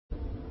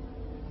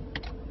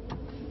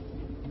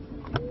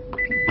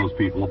those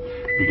people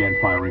began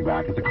firing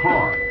back at the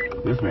car.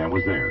 This man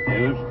was there.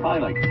 It was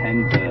probably like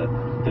 10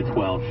 to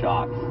 12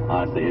 shots.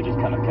 Honestly, it just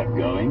kind of kept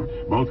going.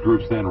 Both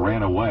groups then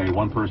ran away.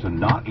 One person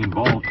not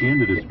involved in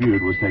the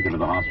dispute was taken to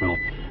the hospital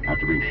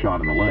after being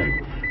shot in the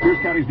leg.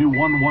 Pierce County's new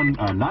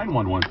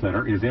 911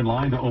 center is in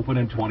line to open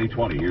in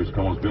 2020. Here's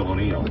Cole's Bill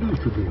O'Neill. News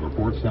Tribune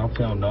reports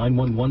Southtown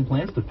 911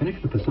 plans to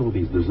finish the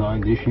facility's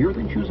design this year,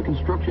 then choose a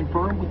construction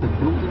firm with the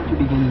building to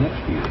begin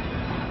next year.